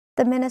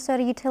The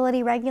Minnesota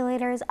utility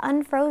regulators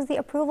unfroze the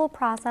approval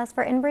process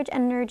for Enbridge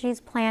Energy's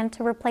plan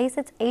to replace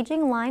its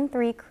aging Line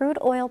 3 crude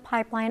oil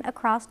pipeline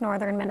across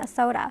northern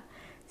Minnesota.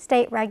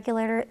 State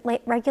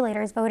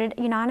regulators voted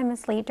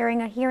unanimously during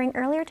a hearing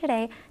earlier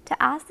today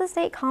to ask the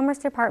State Commerce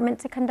Department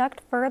to conduct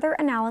further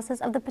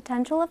analysis of the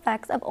potential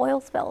effects of oil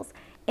spills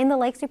in the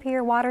Lake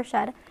Superior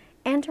watershed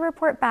and to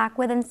report back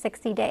within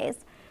 60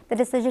 days. The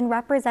decision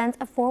represents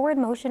a forward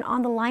motion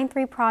on the Line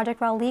 3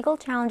 project while legal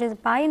challenges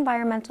by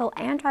environmental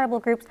and tribal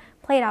groups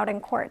played out in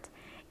court.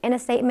 In a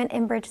statement,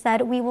 Enbridge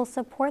said, "We will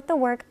support the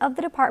work of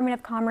the Department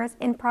of Commerce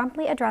in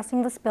promptly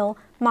addressing the spill,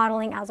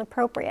 modeling as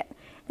appropriate."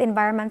 The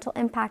environmental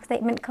impact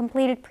statement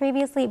completed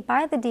previously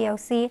by the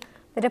DOC,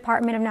 the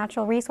Department of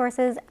Natural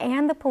Resources,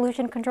 and the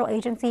Pollution Control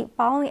Agency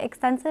following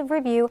extensive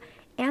review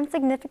and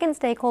significant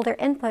stakeholder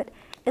input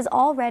is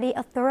already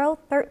a thorough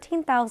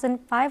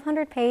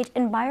 13,500-page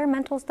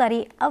environmental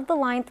study of the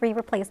Line 3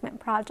 replacement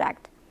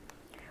project.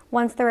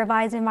 Once the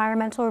revised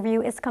environmental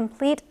review is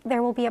complete,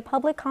 there will be a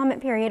public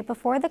comment period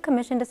before the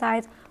Commission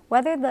decides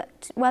whether the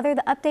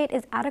update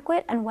is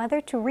adequate and whether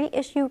to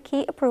reissue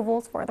key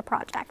approvals for the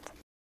project.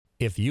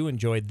 If you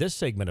enjoyed this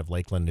segment of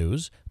Lakeland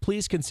News,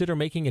 please consider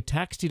making a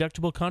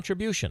tax-deductible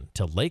contribution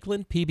to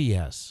Lakeland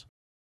PBS.